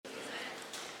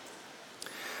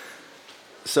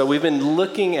So we've been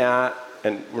looking at,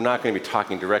 and we're not going to be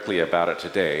talking directly about it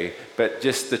today, but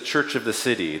just the church of the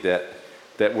city,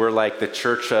 that we're like the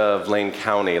church of Lane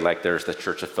County, like there's the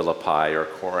church of Philippi or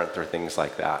Corinth or things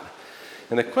like that.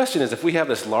 And the question is, if we have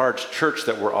this large church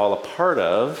that we're all a part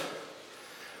of,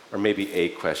 or maybe a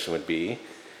question would be,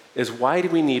 is why do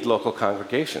we need local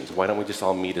congregations? Why don't we just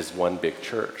all meet as one big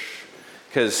church?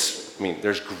 Because,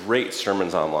 there's great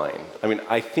sermons online.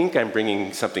 I think I'm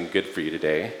bringing something good for you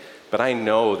today, but I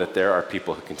know that there are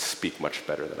people who can speak much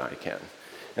better than I can.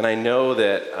 And I know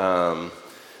that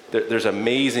there's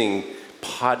amazing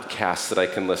podcasts that I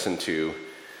can listen to.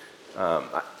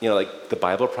 Like the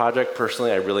Bible Project,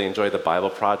 personally, I really enjoy the Bible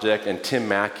Project. And Tim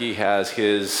Mackey has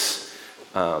his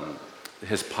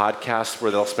podcast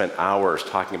where they'll spend hours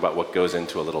talking about what goes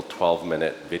into a little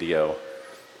 12-minute video.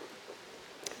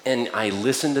 And I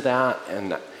listen to that,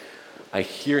 and I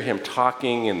hear him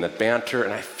talking in the banter,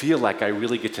 and I feel like I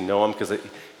really get to know him because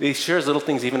he shares little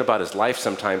things even about his life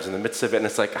sometimes in the midst of it, and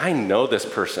it's like, I know this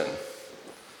person.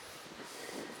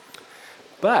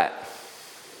 But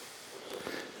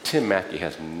Tim Mackey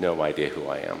has no idea who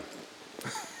I am.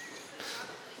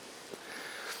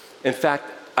 In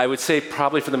fact, I would say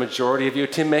probably for the majority of you,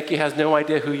 Tim Mackey has no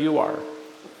idea who you are.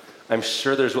 I'm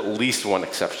sure there's at least one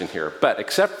exception here, but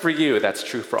except for you, that's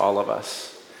true for all of us.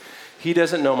 He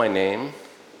doesn't know my name.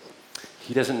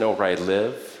 He doesn't know where I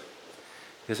live.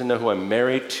 He doesn't know who I'm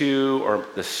married to or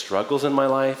the struggles in my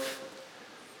life.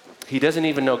 He doesn't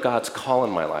even know God's call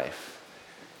in my life.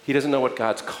 He doesn't know what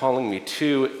God's calling me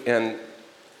to. And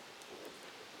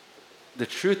the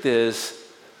truth is,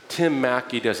 Tim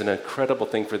Mackey does an incredible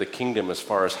thing for the kingdom as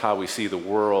far as how we see the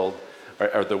world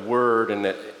or the word in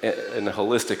a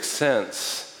holistic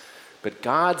sense. But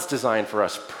God's design for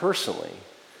us personally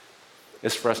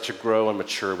is for us to grow and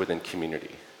mature within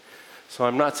community. So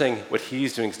I'm not saying what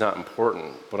he's doing is not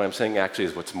important. What I'm saying actually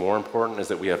is what's more important is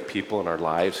that we have people in our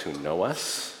lives who know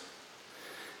us,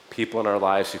 people in our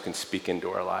lives who can speak into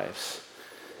our lives,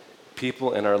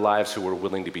 people in our lives who we're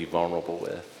willing to be vulnerable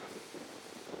with.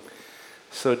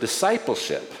 So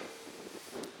discipleship,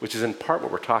 which is in part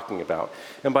what we're talking about.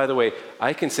 And by the way,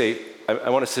 I can say, I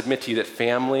want to submit to you that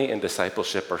family and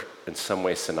discipleship are in some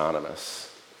way synonymous.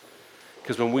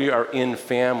 Because when we are in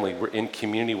family, we're in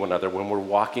community with one another. When we're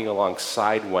walking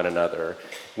alongside one another,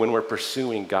 when we're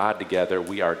pursuing God together,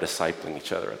 we are discipling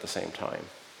each other at the same time.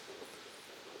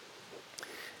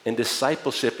 And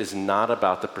discipleship is not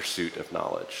about the pursuit of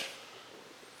knowledge.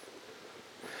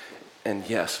 And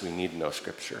yes, we need to know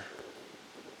Scripture.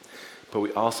 But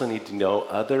we also need to know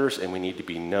others, and we need to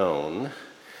be known.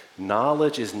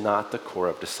 Knowledge is not the core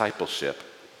of discipleship.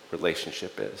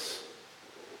 Relationship is.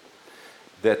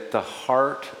 That the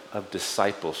heart of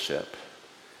discipleship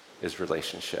is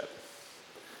relationship.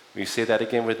 Will you say that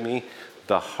again with me?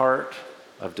 The heart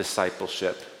of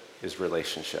discipleship is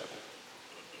relationship.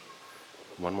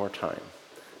 One more time.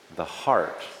 The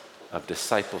heart of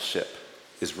discipleship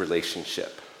is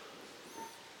relationship.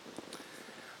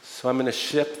 So I'm going to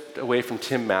shift away from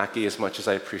Tim Mackey, as much as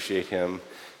I appreciate him,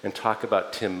 and talk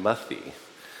about Timothy,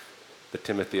 the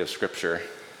Timothy of Scripture.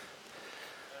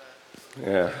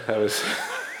 Yeah,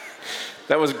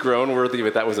 that was groan-worthy,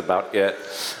 but that was about it.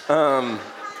 What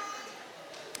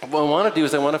I want to do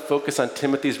is I want to focus on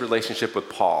Timothy's relationship with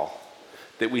Paul,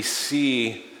 that we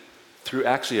see through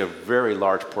actually a very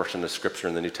large portion of Scripture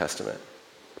in the New Testament.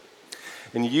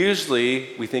 And usually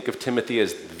we think of Timothy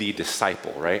as the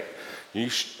disciple, right?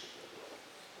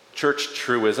 Church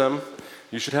truism,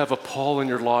 you should have a Paul in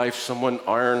your life, someone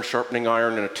iron sharpening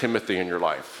iron, and a Timothy in your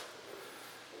life.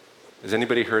 Has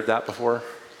anybody heard that before?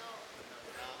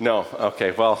 No? Okay,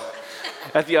 well,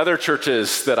 at the other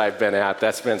churches that I've been at,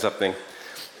 that's been something.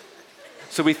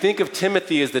 So we think of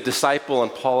Timothy as the disciple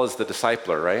and Paul as the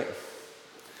discipler, right?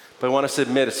 But I want to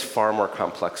submit it's far more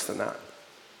complex than that.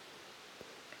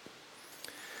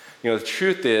 The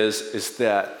truth is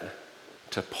that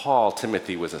to Paul,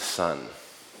 Timothy was a son.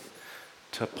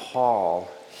 To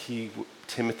Paul,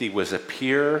 Timothy was a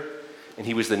peer, and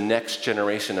he was the next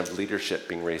generation of leadership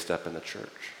being raised up in the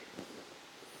church.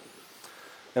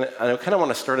 And I kind of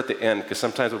want to start at the end, because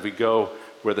sometimes when we go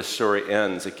where the story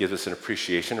ends, it gives us an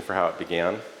appreciation for how it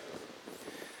began.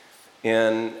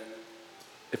 And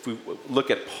if we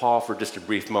look at Paul for just a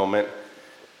brief moment,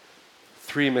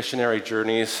 3 missionary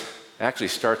journeys, actually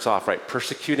starts off, right,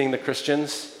 persecuting the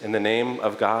Christians in the name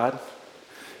of God,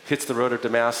 hits the road of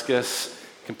Damascus,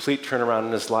 complete turnaround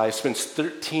in his life, spends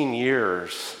 13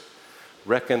 years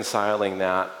reconciling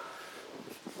that,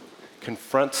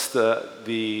 confronts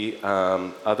the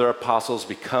other apostles,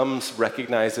 becomes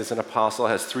recognized as an apostle,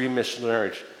 has 3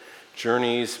 missionary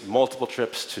journeys, multiple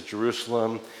trips to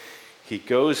Jerusalem. He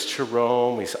goes to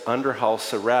Rome, he's under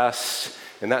house arrest,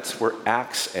 and that's where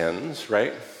Acts ends,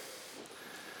 right?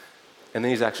 And then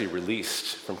he's actually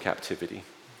released from captivity,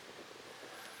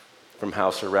 from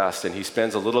house arrest, and he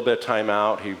spends a little bit of time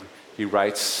out. He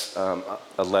writes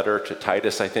a letter to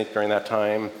Titus, I think, during that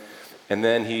time. And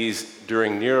then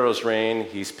during Nero's reign,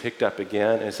 he's picked up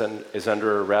again, is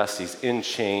under arrest, he's in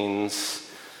chains,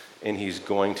 and he's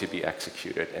going to be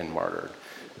executed and martyred.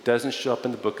 It doesn't show up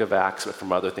in the book of Acts, but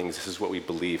from other things, this is what we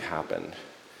believe happened.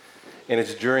 And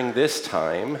it's during this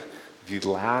time, the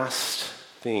last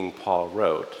thing Paul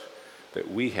wrote that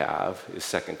we have is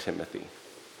 2 Timothy.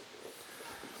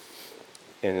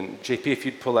 And JP, if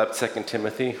you'd pull up 2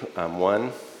 Timothy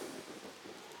 1.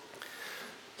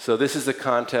 So this is the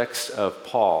context of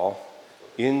Paul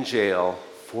in jail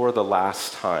for the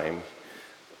last time,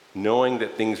 knowing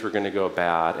that things were going to go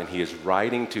bad, and he is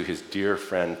writing to his dear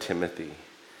friend Timothy.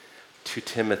 To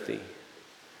Timothy,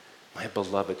 my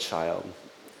beloved child,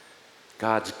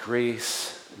 God's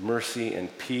grace, mercy,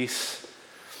 and peace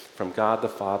from God the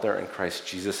Father and Christ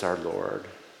Jesus our Lord.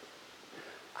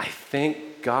 I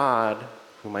thank God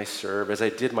whom I serve, as I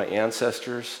did my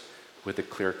ancestors, with a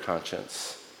clear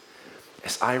conscience,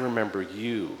 as I remember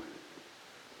you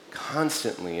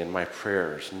constantly in my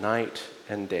prayers, night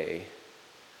and day.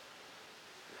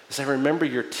 As I remember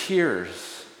your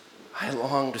tears, I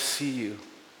long to see you,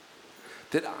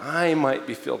 that I might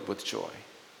be filled with joy.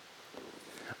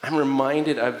 I'm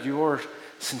reminded of your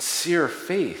sincere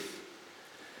faith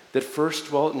that first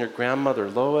dwelt in your grandmother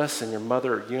Lois and your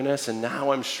mother Eunice, and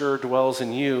now I'm sure dwells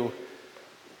in you.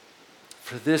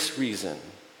 For this reason,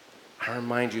 I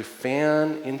remind you,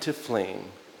 fan into flame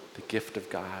the gift of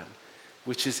God,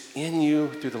 which is in you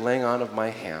through the laying on of my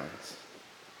hands.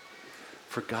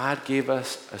 For God gave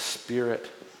us a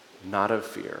spirit not of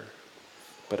fear,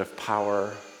 but of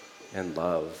power and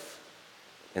love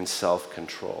and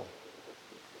self-control.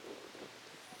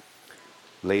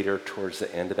 Later, towards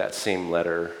the end of that same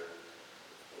letter,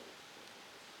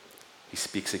 he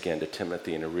speaks again to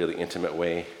Timothy in a really intimate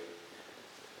way.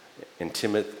 In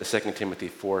 2 Timothy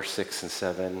 4, 6, and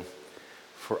 7,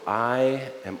 for I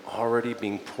am already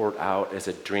being poured out as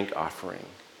a drink offering,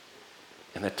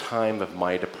 and the time of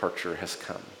my departure has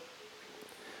come.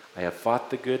 I have fought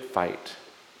the good fight.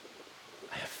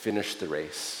 I have finished the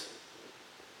race.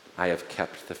 I have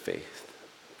kept the faith.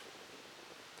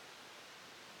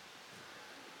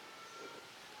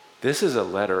 This is a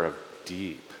letter of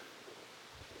deep,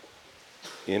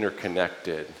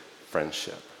 interconnected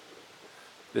friendship.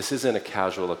 This isn't a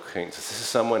casual acquaintance. This is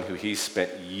someone who he's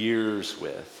spent years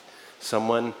with.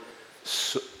 Someone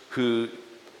who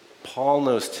Paul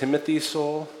knows Timothy's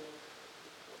soul,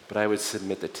 but I would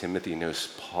submit that Timothy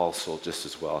knows Paul's soul just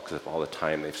as well because of all the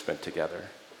time they've spent together.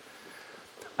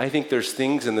 I think there's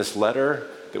things in this letter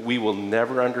that we will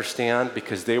never understand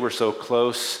because they were so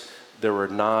close. There were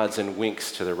nods and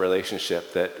winks to the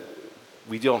relationship that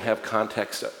we don't have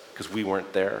context of because we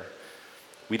weren't there.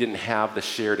 We didn't have the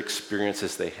shared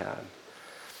experiences they had.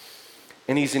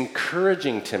 And he's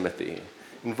encouraging Timothy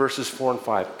in verses 4 and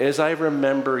 5. As I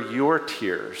remember your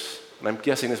tears, and I'm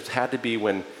guessing this had to be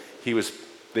when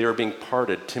they were being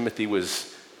parted. Timothy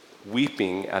was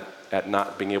weeping at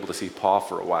not being able to see Paul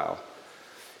for a while.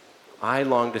 I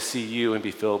long to see you and be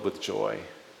filled with joy.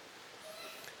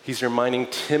 He's reminding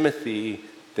Timothy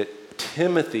that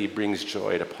Timothy brings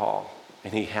joy to Paul,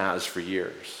 and he has for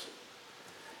years.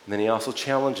 And then he also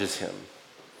challenges him.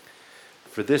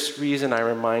 For this reason, I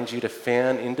remind you to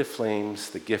fan into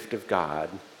flames the gift of God,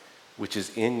 which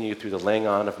is in you through the laying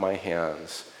on of my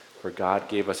hands. For God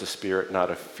gave us a spirit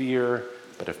not of fear,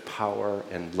 but of power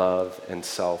and love and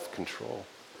self-control.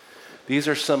 These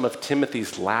are some of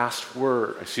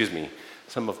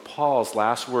some of Paul's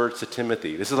last words to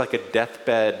Timothy. This is like a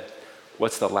deathbed,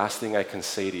 what's the last thing I can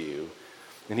say to you?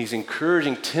 And he's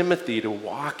encouraging Timothy to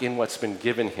walk in what's been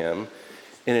given him,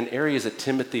 and in areas that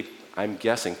Timothy, I'm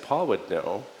guessing Paul would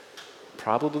know,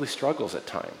 probably struggles at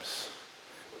times.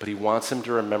 But he wants him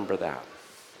to remember that.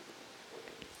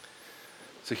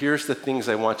 So here's the things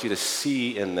I want you to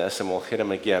see in this, and we'll hit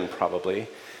them again probably,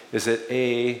 is that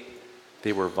A,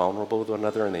 they were vulnerable with one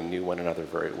another and they knew one another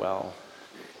very well.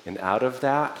 And out of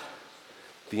that,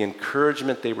 the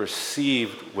encouragement they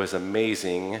received was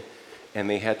amazing, and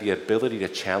they had the ability to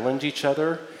challenge each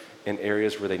other in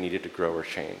areas where they needed to grow or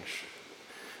change,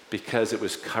 because it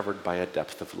was covered by a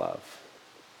depth of love.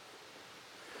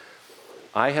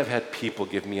 I have had people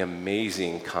give me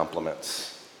amazing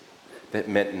compliments that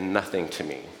meant nothing to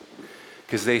me,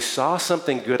 because they saw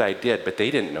something good I did, but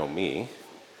they didn't know me.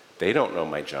 They don't know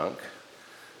my junk.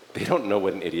 They don't know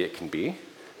what an idiot can be.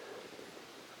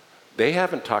 They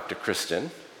haven't talked to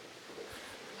Kristen.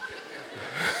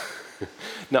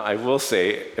 Now, I will say,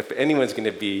 if anyone's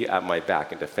going to be at my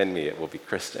back and defend me, it will be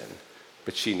Kristen.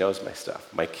 But she knows my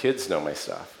stuff. My kids know my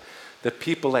stuff. The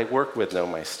people I work with know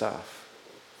my stuff.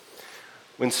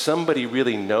 When somebody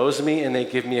really knows me and they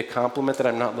give me a compliment that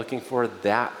I'm not looking for,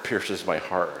 that pierces my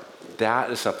heart.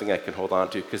 That is something I can hold on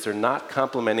to because they're not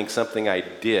complimenting something I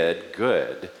did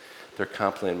good. They're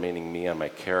complimenting me on my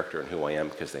character and who I am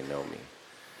because they know me.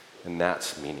 And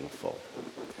that's meaningful.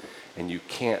 And you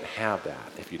can't have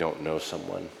that if you don't know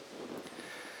someone.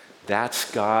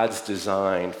 That's God's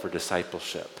design for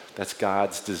discipleship. That's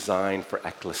God's design for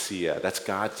ecclesia. That's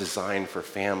God's design for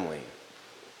family.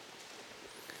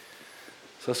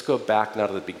 So let's go back now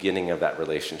to the beginning of that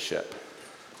relationship.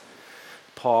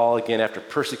 Paul, again, after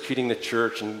persecuting the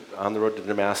church and on the road to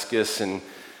Damascus and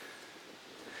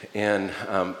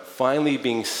finally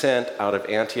being sent out of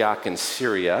Antioch in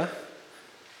Syria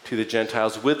to the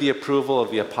Gentiles with the approval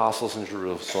of the apostles in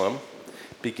Jerusalem,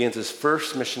 begins his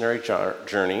first missionary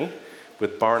journey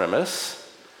with Barnabas,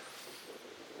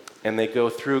 and they go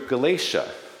through Galatia,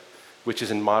 which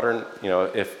is in modern,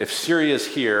 if Syria's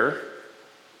here,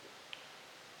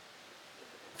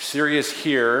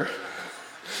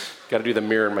 got to do the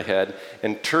mirror in my head,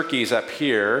 and Turkey's up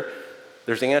here.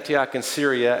 There's Antioch in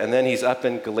Syria, and then he's up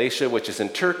in Galatia, which is in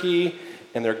Turkey,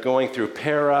 and they're going through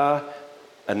Pera,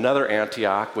 another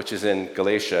Antioch, which is in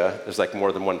Galatia. There's like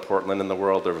more than one Portland in the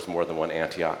world. There was more than one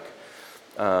Antioch.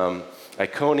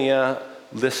 Iconia,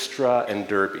 Lystra, and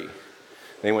Derbe.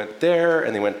 They went there,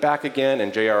 and they went back again,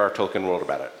 and J.R.R. Tolkien wrote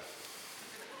about it.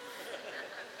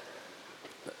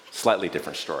 Slightly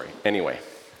different story. Anyway.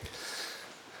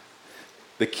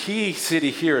 The key city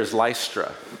here is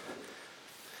Lystra,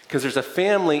 because there's a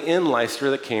family in Lystra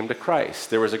that came to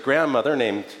Christ. There was a grandmother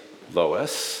named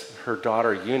Lois, her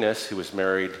daughter Eunice, who was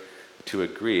married to a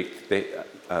Greek.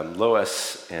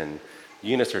 Lois and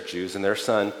Eunice are Jews, and their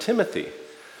son Timothy,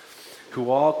 who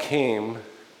all came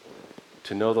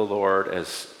to know the Lord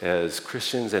as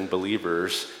Christians and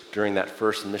believers during that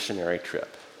first missionary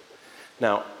trip.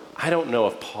 Now, I don't know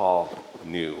if Paul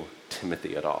knew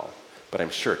Timothy at all, but I'm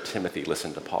sure Timothy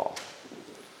listened to Paul.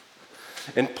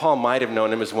 And Paul might have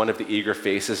known him as one of the eager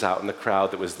faces out in the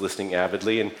crowd that was listening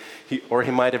avidly, and he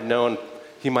might have known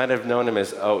him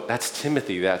as, oh, that's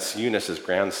Timothy, that's Eunice's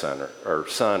grandson or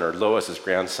son, or Lois's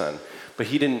grandson, but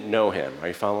he didn't know him. Are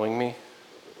you following me?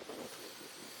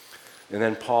 And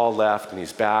then Paul left, and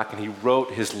he's back, and he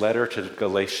wrote his letter to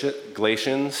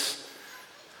Galatians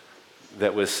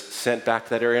that was sent back to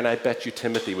that area, and I bet you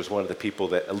Timothy was one of the people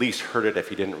that at least heard it if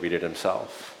he didn't read it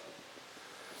himself.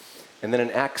 And then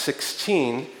in Acts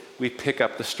 16, we pick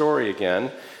up the story again,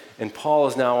 and Paul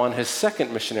is now on his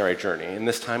second missionary journey, and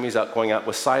this time he's going out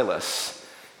with Silas.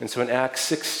 And so in Acts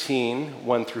 16,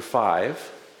 1 through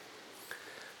 5,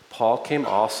 Paul came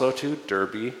also to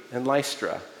Derbe and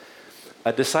Lystra.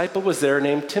 A disciple was there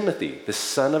named Timothy, the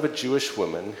son of a Jewish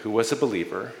woman who was a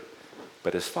believer,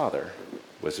 but his father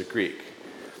was a Greek.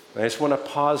 And I just want to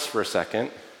pause for a second.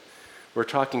 We're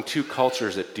talking two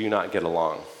cultures that do not get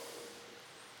along.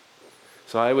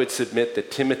 So I would submit that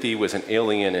Timothy was an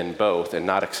alien in both and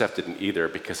not accepted in either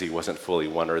because he wasn't fully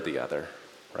one or the other,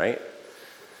 right?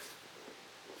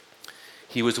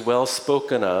 He was well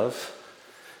spoken of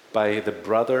by the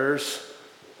brothers,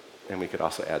 and we could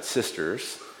also add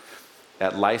sisters,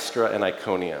 at Lystra and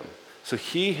Iconium. So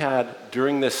he had,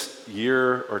 during this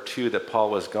year or two that Paul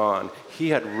was gone, he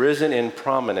had risen in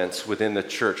prominence within the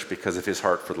church because of his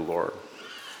heart for the Lord.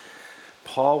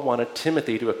 Paul wanted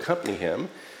Timothy to accompany him,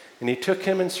 and he took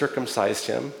him and circumcised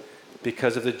him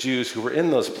because of the Jews who were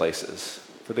in those places,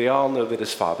 for they all knew that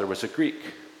his father was a Greek.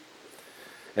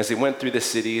 As they went through the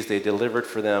cities, they delivered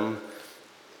for them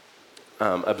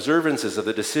observances of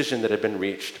the decision that had been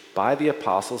reached by the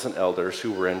apostles and elders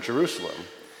who were in Jerusalem.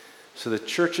 So the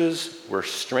churches were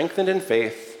strengthened in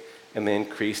faith, and they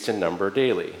increased in number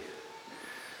daily.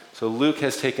 So Luke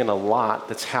has taken a lot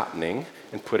that's happening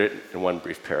and put it in one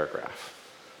brief paragraph.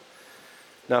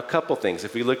 Now, a couple things.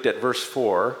 If we looked at verse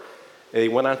 4, they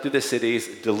went out through the cities,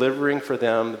 delivering to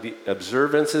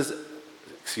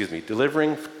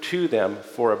them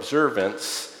for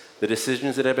observance the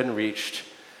decisions that had been reached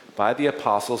by the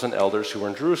apostles and elders who were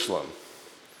in Jerusalem.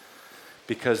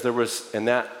 Because there was, and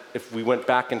that, if we went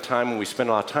back in time and we spent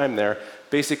a lot of time there,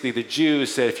 basically the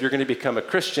Jews said, if you're going to become a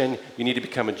Christian, you need to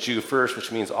become a Jew first,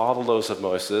 which means all the laws of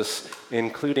Moses,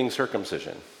 including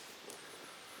circumcision.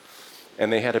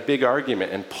 And they had a big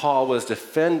argument, and Paul was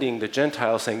defending the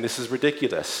Gentiles, saying, this is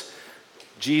ridiculous.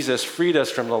 Jesus freed us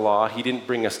from the law. He didn't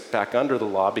bring us back under the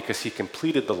law because he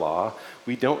completed the law.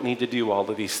 We don't need to do all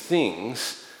of these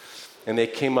things. And they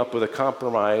came up with a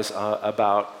compromise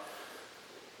about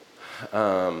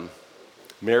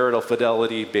marital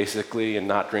fidelity, basically, and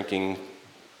not drinking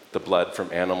the blood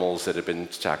from animals that had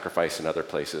been sacrificed in other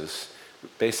places.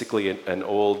 Basically, an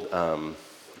old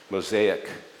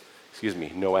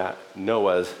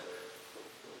Noah's,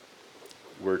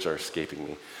 words are escaping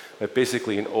me, but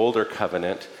basically an older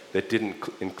covenant that didn't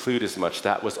include as much.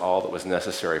 That was all that was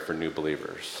necessary for new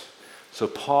believers. So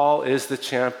Paul is the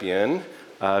champion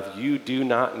of you do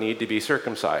not need to be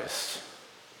circumcised.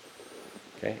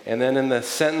 Okay? And then in the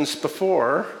sentence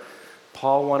before,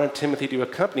 Paul wanted Timothy to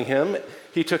accompany him.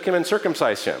 He took him and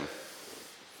circumcised him.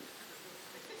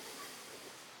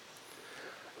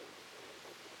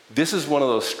 This is one of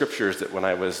those scriptures that when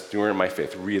I was doing my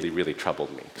faith really, really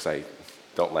troubled me because I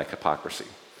don't like hypocrisy.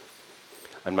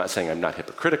 I'm not saying I'm not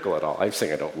hypocritical at all. I'm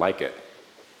saying I don't like it.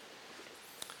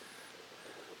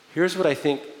 Here's what I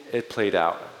think it played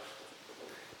out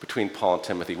between Paul and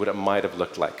Timothy, what it might have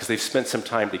looked like, because they've spent some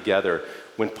time together.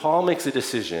 When Paul makes a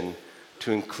decision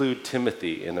to include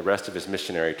Timothy in the rest of his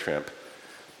missionary trip,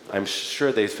 I'm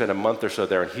sure they spent a month or so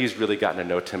there, and he's really gotten to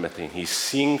know Timothy. And he's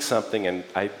seeing something, and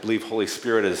I believe Holy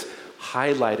Spirit has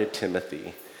highlighted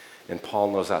Timothy, and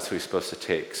Paul knows that's who he's supposed to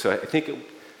take. So I think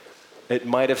it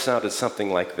might have sounded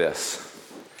something like this.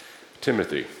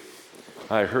 Timothy,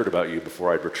 I heard about you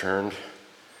before I'd returned.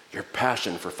 Your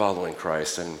passion for following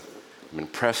Christ, and I'm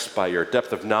impressed by your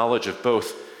depth of knowledge of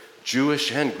both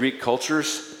Jewish and Greek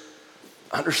cultures.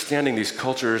 Understanding these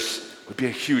cultures would be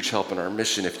a huge help in our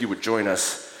mission if you would join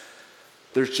us.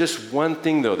 There's just one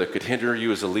thing, though, that could hinder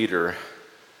you as a leader.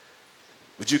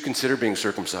 Would you consider being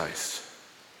circumcised?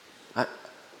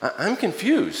 I'm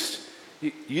confused.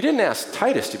 You didn't ask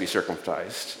Titus to be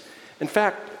circumcised. In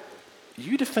fact,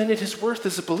 you defended his worth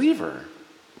as a believer.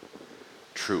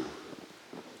 True.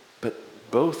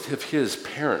 But both of his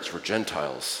parents were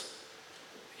Gentiles.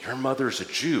 Your mother's a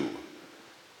Jew.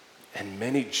 And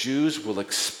many Jews will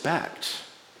expect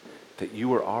that you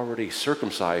were already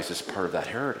circumcised as part of that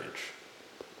heritage.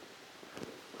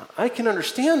 I can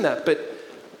understand that, but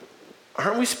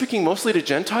aren't we speaking mostly to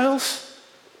Gentiles?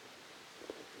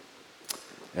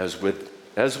 As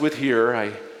with here,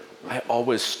 I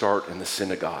always start in the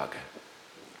synagogue.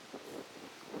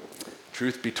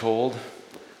 Truth be told,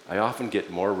 I often get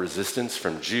more resistance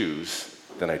from Jews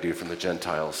than I do from the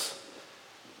Gentiles.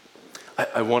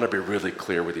 I want to be really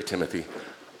clear with you, Timothy.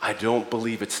 I don't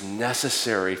believe it's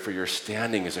necessary for your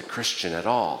standing as a Christian at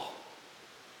all.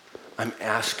 I'm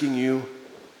asking you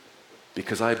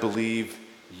because I believe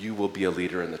you will be a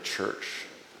leader in the church.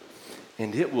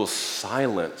 And it will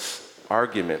silence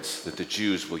arguments that the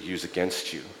Jews will use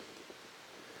against you.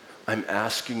 I'm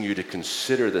asking you to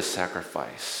consider this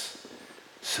sacrifice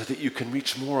so that you can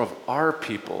reach more of our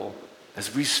people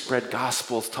as we spread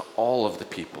gospels to all of the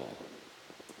people.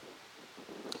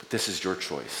 But this is your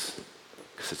choice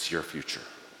because it's your future.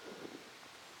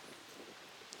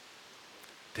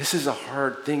 This is a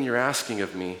hard thing you're asking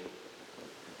of me.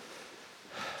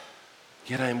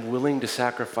 Yet I'm willing to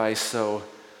sacrifice so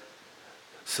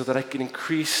that I can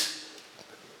increase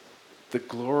the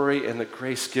glory and the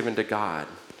grace given to God.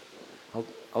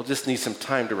 I'll just need some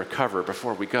time to recover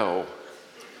before we go.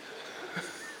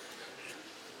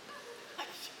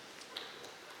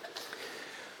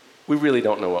 We really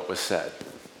don't know what was said.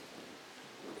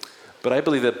 But I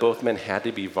believe that both men had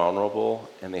to be vulnerable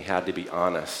and they had to be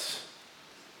honest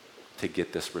to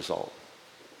get this result.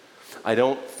 I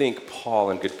don't think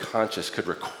Paul in good conscience could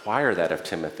require that of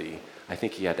Timothy. I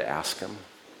think he had to ask him.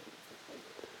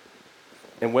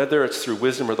 And whether it's through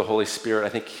wisdom or the Holy Spirit, I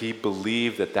think he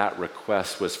believed that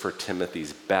request was for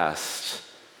Timothy's best,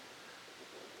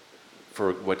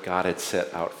 for what God had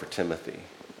set out for Timothy.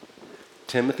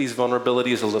 Timothy's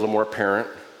vulnerability is a little more apparent,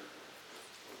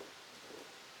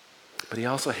 but he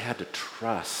also had to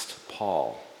trust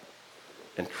Paul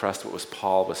and trust what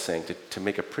Paul was saying to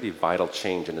make a pretty vital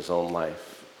change in his own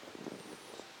life.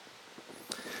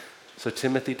 So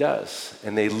Timothy does,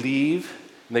 and they leave,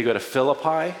 and they go to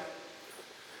Philippi,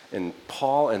 and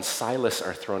Paul and Silas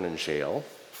are thrown in jail.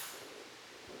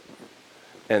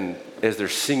 And as they're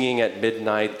singing at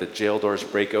midnight, the jail doors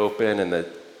break open, and the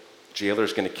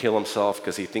jailer's going to kill himself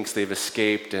because he thinks they've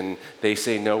escaped, and they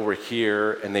say, no, we're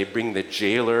here, and they bring the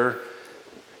jailer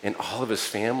and all of his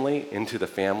family into the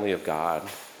family of God.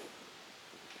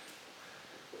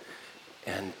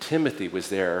 And Timothy was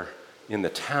there in the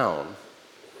town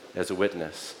as a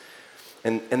witness.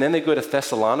 And then they go to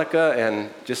Thessalonica,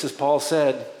 and just as Paul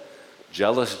said,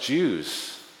 jealous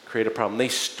Jews create a problem. They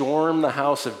storm the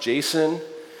house of Jason,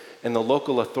 and the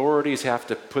local authorities have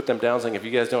to put them down, saying, if you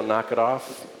guys don't knock it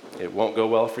off, it won't go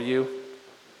well for you.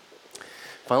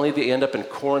 Finally, they end up in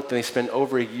Corinth, and they spend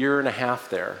over a year and a half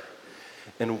there.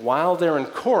 And while they're in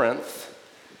Corinth,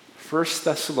 First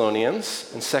Thessalonians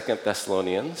and Second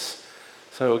Thessalonians.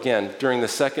 So again, during the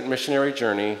second missionary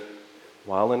journey,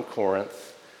 while in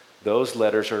Corinth, those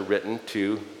letters are written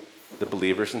to the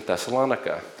believers in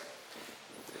Thessalonica.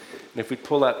 And if we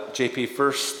pull up JP,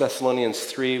 1 Thessalonians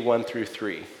 3, 1 through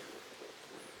 3.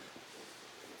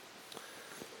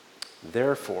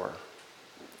 Therefore,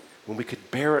 when we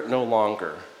could bear it no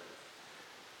longer,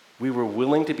 we were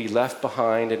willing to be left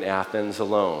behind in Athens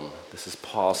alone. This is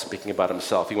Paul speaking about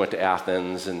himself. He went to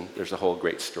Athens, and there's a whole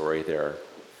great story there.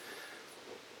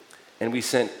 And we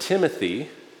sent Timothy,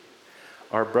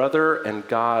 our brother and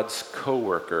God's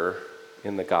co-worker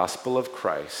in the gospel of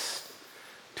Christ,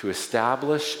 to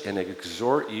establish and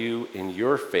exhort you in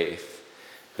your faith,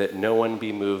 that no one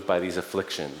be moved by these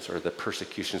afflictions or the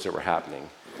persecutions that were happening.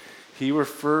 He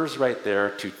refers right there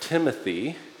to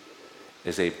Timothy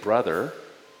as a brother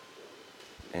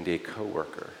and a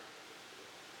co-worker.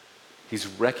 He's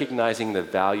recognizing the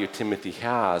value Timothy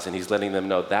has, and he's letting them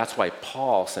know that's why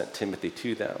Paul sent Timothy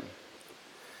to them.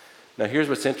 Now here's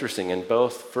what's interesting. In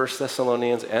both 1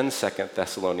 Thessalonians and 2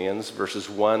 Thessalonians, verses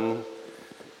 1,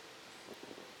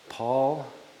 Paul,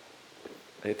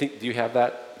 I think, do you have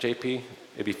that, JP?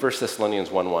 It'd be 1 Thessalonians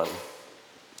 1:1.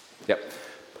 Yep.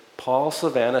 Paul,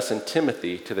 Silvanus, and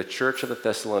Timothy to the church of the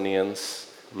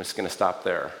Thessalonians. I'm just going to stop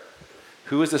there.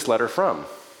 Who is this letter from?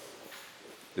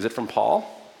 Is it from Paul?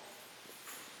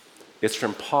 It's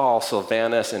from Paul,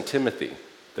 Silvanus, and Timothy.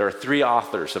 There are 3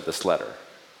 authors of this letter.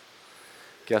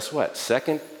 Guess what?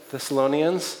 2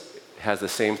 Thessalonians has the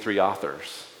same 3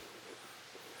 authors.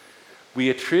 We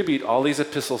attribute all these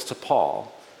epistles to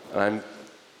Paul, and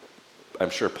I'm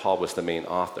sure Paul was the main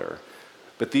author.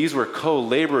 But these were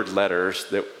co-labored letters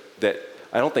that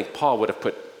I don't think Paul would have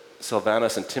put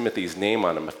Silvanus and Timothy's name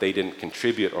on them if they didn't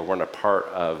contribute or weren't a part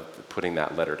of putting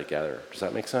that letter together. Does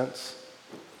that make sense?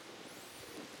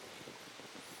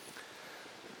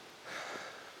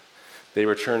 They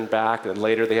return back, and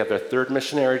later they have their 3rd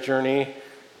missionary journey,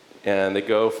 and they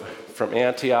go from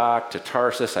Antioch to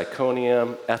Tarsus,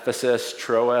 Iconium, Ephesus,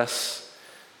 Troas,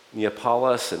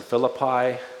 Neapolis, and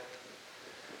Philippi.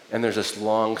 And there's this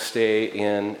long stay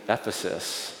in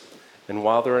Ephesus. And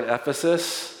while they're in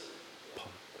Ephesus,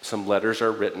 some letters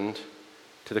are written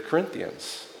to the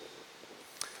Corinthians.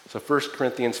 So 1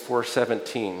 Corinthians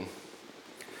 4:17.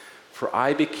 For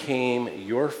I became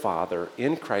your father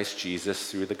in Christ Jesus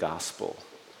through the gospel.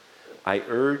 I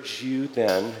urge you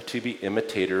then to be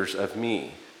imitators of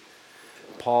me.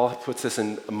 Paul puts this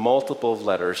in multiple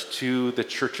letters to the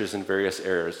churches in various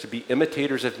areas. To be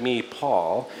imitators of me,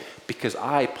 Paul, because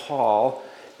I, Paul,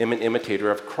 am an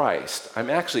imitator of Christ. I'm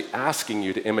actually asking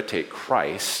you to imitate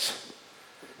Christ.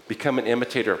 Become an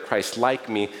imitator of Christ like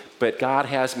me, but God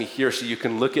has me here so you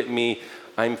can look at me.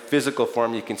 I'm physical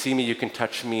form. You can see me, you can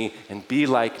touch me, and be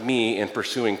like me in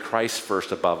pursuing Christ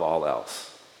first above all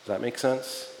else. Does that make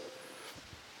sense?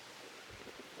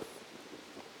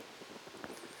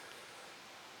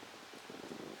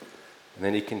 And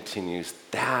then he continues,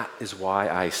 that is why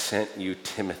I sent you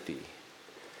Timothy,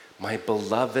 my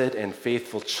beloved and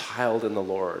faithful child in the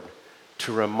Lord,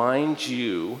 to remind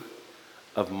you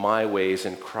of my ways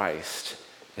in Christ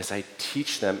as I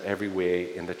teach them every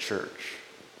way in the church.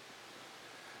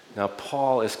 Now,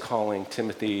 Paul is calling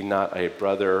Timothy not a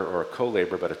brother or a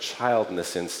co-laborer, but a child in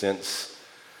this instance.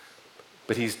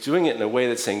 But he's doing it in a way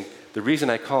that's saying, the reason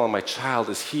I call him my child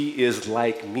is he is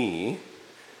like me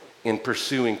in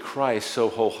pursuing Christ so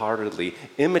wholeheartedly.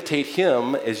 Imitate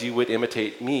him as you would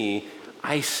imitate me.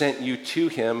 I sent you to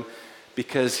him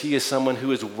because he is someone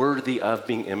who is worthy of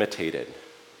being imitated.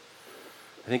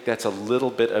 I think that's a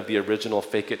little bit of the original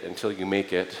fake it until you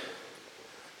make it.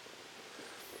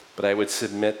 But I would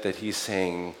submit that he's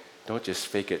saying, don't just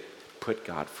fake it, put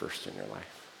God first in your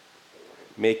life.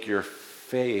 Make your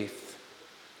faith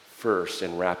first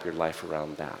and wrap your life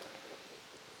around that.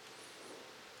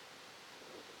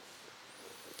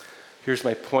 Here's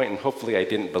my point, and hopefully I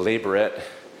didn't belabor it.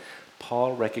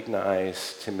 Paul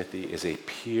recognized Timothy as a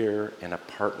peer and a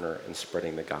partner in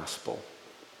spreading the gospel.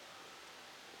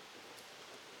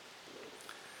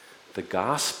 The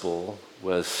gospel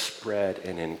was spread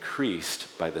and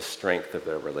increased by the strength of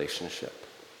their relationship.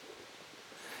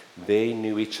 They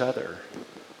knew each other.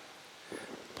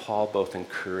 Paul both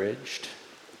encouraged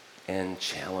and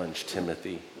challenged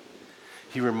Timothy.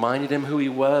 He reminded him who he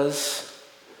was,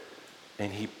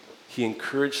 and he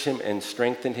encouraged him and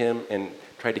strengthened him and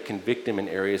tried to convict him in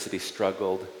areas that he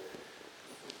struggled.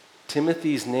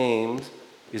 Timothy's name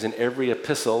is in every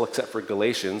epistle except for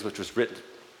Galatians, which was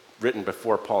written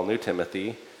before Paul knew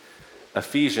Timothy.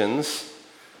 Ephesians,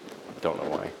 don't know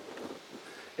why.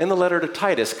 And the letter to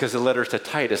Titus, because the letter is to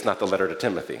Titus, not the letter to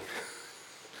Timothy.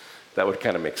 That would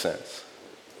kind of make sense.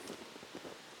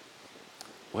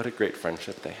 What a great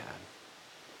friendship they had.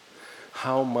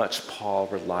 How much Paul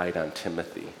relied on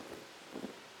Timothy.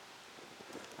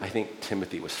 I think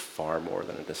Timothy was far more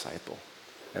than a disciple.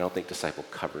 I don't think disciple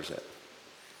covers it.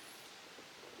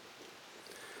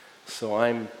 So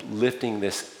I'm lifting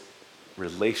this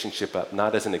relationship up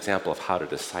not as an example of how to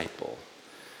disciple,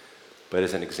 but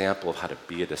as an example of how to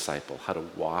be a disciple, how to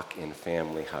walk in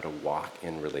family, how to walk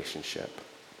in relationship.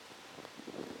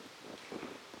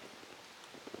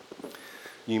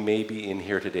 You may be in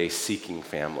here today seeking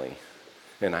family,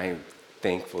 and I am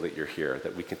thankful that you're here,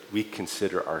 that we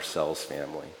consider ourselves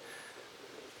family.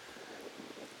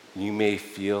 You may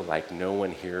feel like no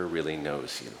one here really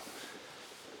knows you.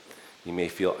 You may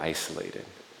feel isolated.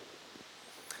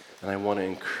 And I want to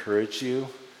encourage you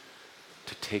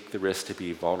to take the risk to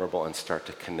be vulnerable and start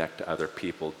to connect to other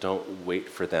people. Don't wait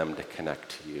for them to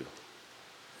connect to you.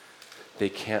 They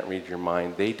can't read your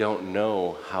mind. They don't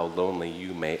know how lonely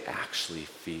you may actually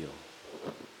feel.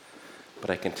 But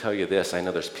I can tell you this, I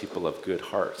know there's people of good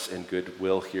hearts and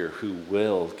goodwill here who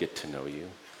will get to know you,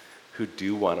 who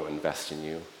do want to invest in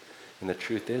you. And the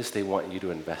truth is, they want you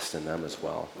to invest in them as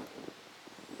well.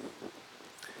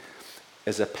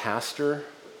 As a pastor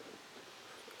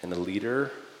and a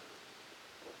leader,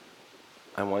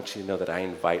 I want you to know that I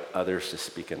invite others to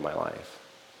speak in my life.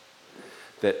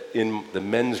 That in the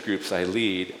men's groups I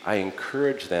lead, I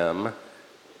encourage them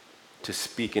to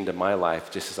speak into my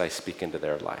life just as I speak into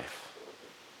their life.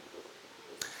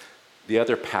 The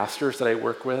other pastors that I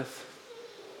work with,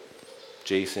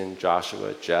 Jason,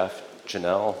 Joshua, Jeff,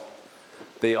 Janelle,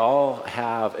 they all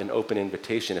have an open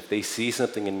invitation. If they see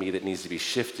something in me that needs to be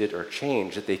shifted or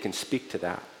changed, that they can speak to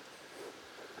that.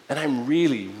 And I'm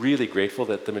really, really grateful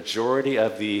that the majority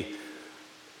of the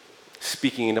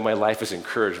speaking into my life is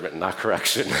encouragement, not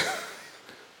correction.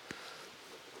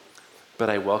 But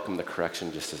I welcome the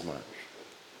correction just as much.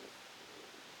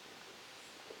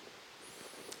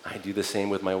 I do the same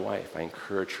with my wife. I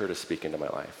encourage her to speak into my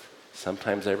life.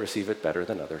 Sometimes I receive it better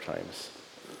than other times.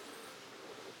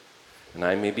 And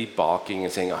I may be balking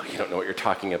and saying, oh, you don't know what you're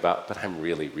talking about, but I'm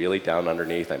really, really down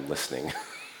underneath. I'm listening.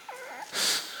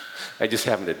 I just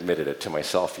haven't admitted it to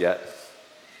myself yet.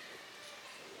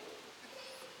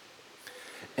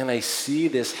 And I see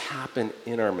this happen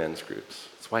in our men's groups.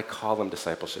 That's why I call them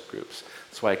discipleship groups.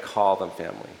 That's why I call them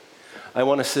family. I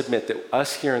want to submit that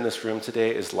us here in this room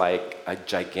today is like a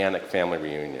gigantic family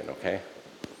reunion, okay?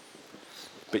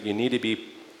 But you need to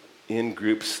be in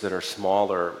groups that are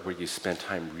smaller where you spend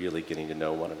time really getting to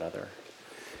know one another.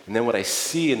 And then what I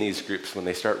see in these groups when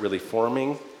they start really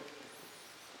forming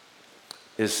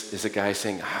is a guy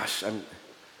saying, gosh,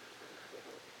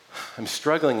 I'm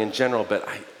struggling in general, but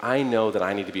I know that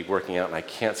I need to be working out and I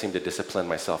can't seem to discipline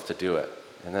myself to do it.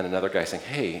 And then another guy saying,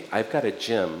 hey, I've got a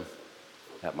gym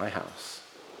at my house.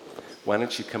 Why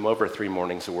don't you come over 3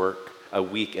 mornings a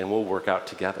week and we'll work out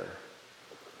together?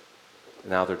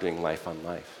 Now they're doing life on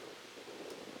life.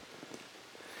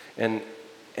 And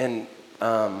it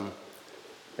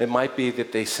might be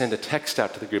that they send a text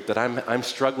out to the group that I'm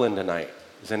struggling tonight.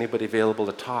 Is anybody available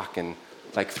to talk? And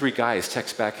like 3 guys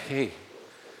text back, hey,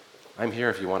 I'm here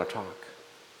if you want to talk.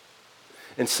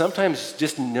 And sometimes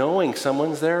just knowing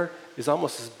someone's there is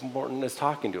almost as important as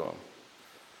talking to them.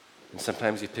 And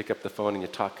sometimes you pick up the phone and you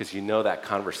talk because you know that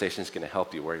conversation is going to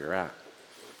help you where you're at.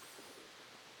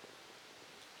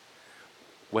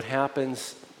 What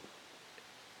happens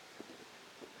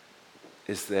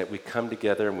is that we come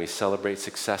together and we celebrate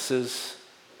successes,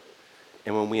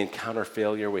 and when we encounter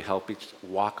failure, we help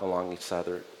walk alongside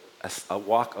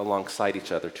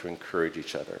each other to encourage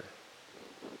each other.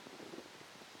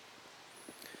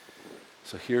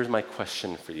 So here's my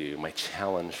question for you, my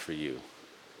challenge for you.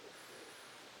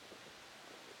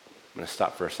 I'm going to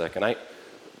stop for a second.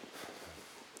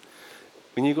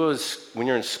 When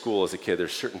you're in school as a kid,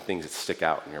 there's certain things that stick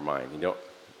out in your mind. And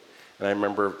I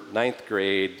remember 9th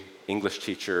grade English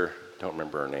teacher, don't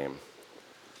remember her name,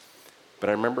 but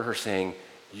I remember her saying,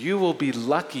 you will be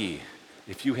lucky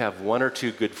if you have 1 or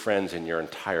 2 good friends in your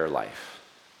entire life.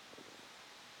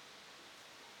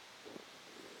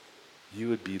 You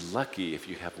would be lucky if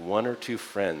you have 1 or 2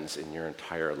 friends in your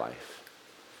entire life.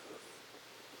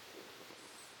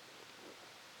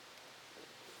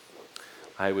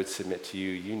 I would submit to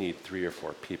you, you need 3 or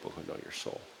 4 people who know your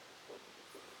soul.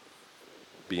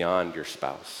 Beyond your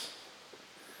spouse,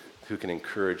 who can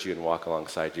encourage you and walk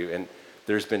alongside you. And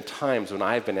there's been times when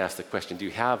I've been asked the question, do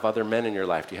you have other men in your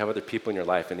life? Do you have other people in your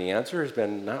life? And the answer has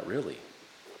been, not really.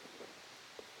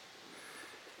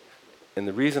 And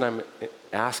the reason I'm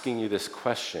asking you this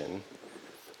question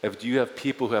do you have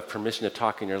people who have permission to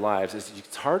talk in your lives,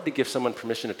 it's hard to give someone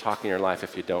permission to talk in your life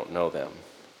if you don't know them.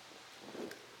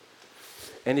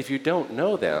 And if you don't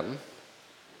know them,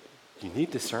 you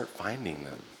need to start finding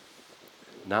them,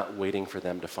 not waiting for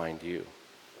them to find you.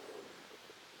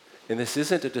 And this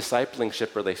isn't a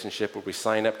discipleship relationship where we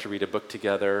sign up to read a book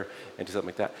together and do something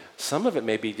like that. Some of it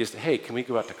may be just, hey, can we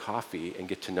go out to coffee and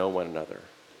get to know one another?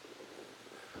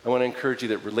 I want to encourage you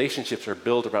that relationships are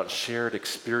built around shared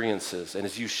experiences. And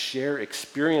as you share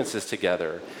experiences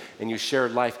together and you share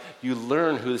life, you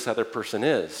learn who this other person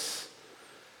is.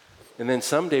 And then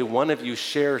someday one of you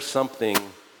shares something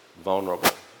vulnerable,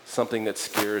 something that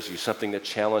scares you, something that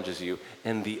challenges you,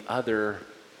 and the other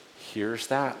hears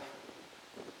that,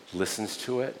 listens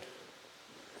to it,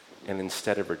 and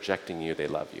instead of rejecting you, they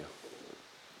love you.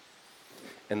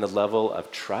 And the level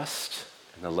of trust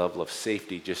and the level of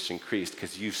safety just increased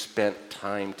because you've spent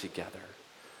time together.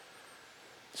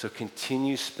 So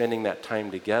continue spending that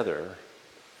time together,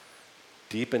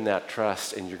 deepen that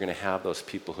trust, and you're going to have those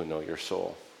people who know your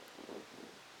soul.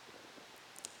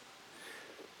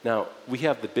 Now, we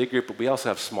have the big group, but we also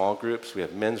have small groups. We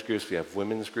have men's groups, we have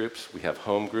women's groups, we have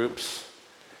home groups.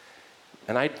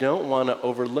 And I don't want to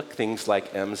overlook things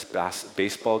like M's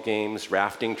baseball games,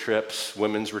 rafting trips,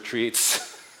 women's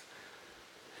retreats.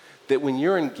 That when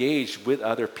you're engaged with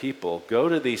other people, go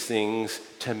to these things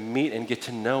to meet and get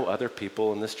to know other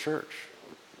people in this church.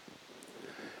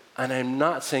 And I'm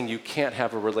not saying you can't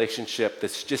have a relationship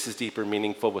that's just as deep or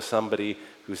meaningful with somebody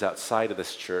who's outside of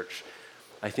this church.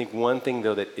 I think one thing,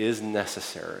 though, that is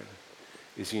necessary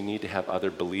is you need to have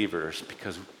other believers,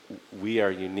 because we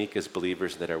are unique as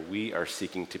believers that we are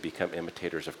seeking to become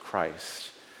imitators of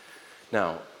Christ.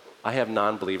 Now, I have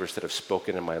non-believers that have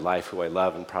spoken in my life who I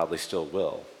love and probably still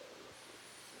will.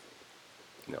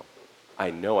 No,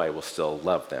 I know I will still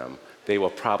love them. They will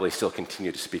probably still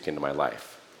continue to speak into my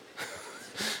life.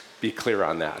 Be clear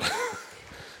on that.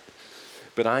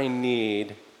 But I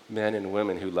need men and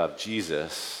women who love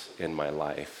Jesus in my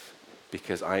life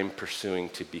because I'm pursuing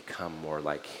to become more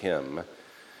like him.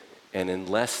 And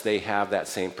unless they have that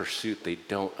same pursuit, they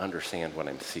don't understand what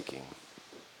I'm seeking.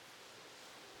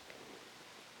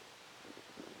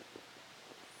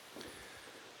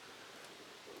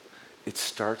 It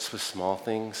starts with small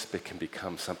things, but can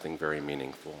become something very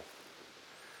meaningful.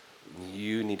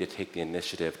 You need to take the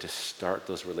initiative to start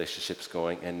those relationships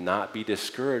going and not be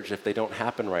discouraged if they don't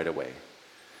happen right away.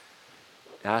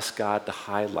 Ask God to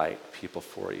highlight people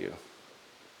for you.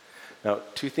 Now,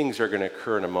 two things are going to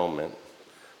occur in a moment.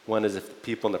 One is if the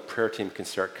people in the prayer team can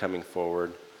start coming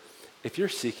forward. If you're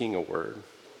seeking a word,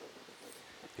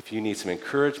 if you need some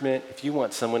encouragement, if you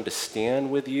want someone to stand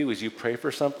with you as you pray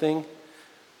for something,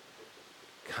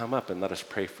 come up and let us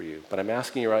pray for you. But I'm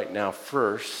asking you right now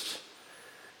first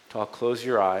to all close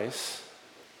your eyes.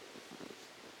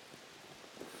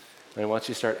 And I want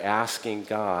you to start asking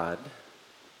God,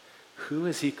 who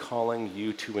is he calling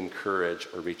you to encourage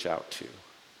or reach out to?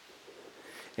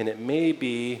 And it may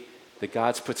be that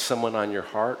God's put someone on your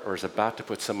heart or is about to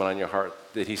put someone on your heart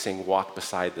that he's saying, walk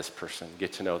beside this person,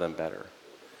 get to know them better.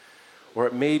 Or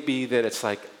it may be that it's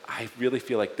like, I really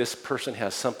feel like this person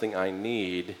has something I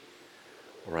need,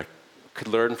 or I could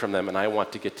learn from them and I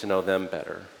want to get to know them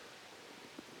better.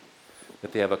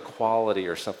 That they have a quality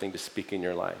or something to speak in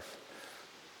your life.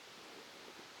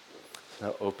 So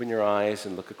now open your eyes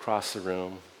and look across the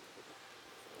room.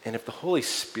 And if the Holy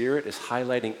Spirit is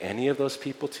highlighting any of those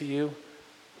people to you,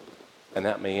 and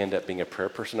that may end up being a prayer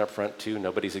person up front too,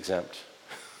 nobody's exempt.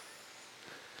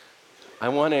 I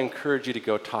want to encourage you to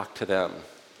go talk to them.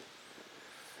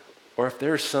 Or if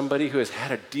there's somebody who has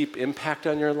had a deep impact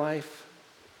on your life,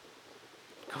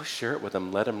 go share it with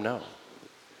them, let them know,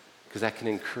 because that can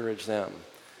encourage them.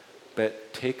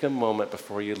 But take a moment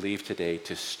before you leave today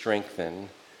to strengthen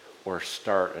or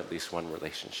start at least one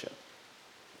relationship.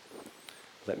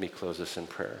 Let me close this in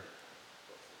prayer.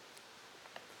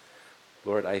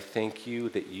 Lord, I thank you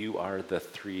that you are the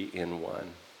 3-in-1,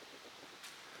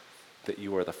 that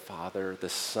you are the Father, the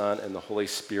Son, and the Holy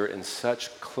Spirit in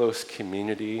such close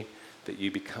community that you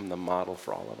become the model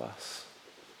for all of us.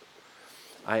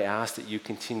 I ask that you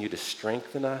continue to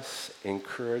strengthen us,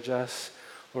 encourage us.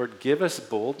 Lord, give us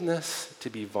boldness to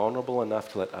be vulnerable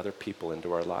enough to let other people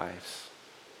into our lives.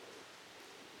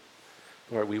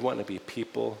 Lord, we want to be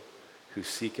people who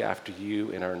seek after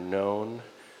you and are known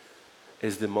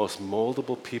as the most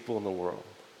moldable people in the world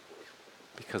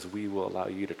because we will allow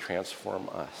you to transform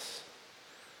us.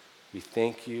 We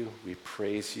thank you, we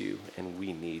praise you, and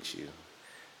we need you.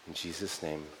 In Jesus'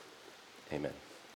 name, amen.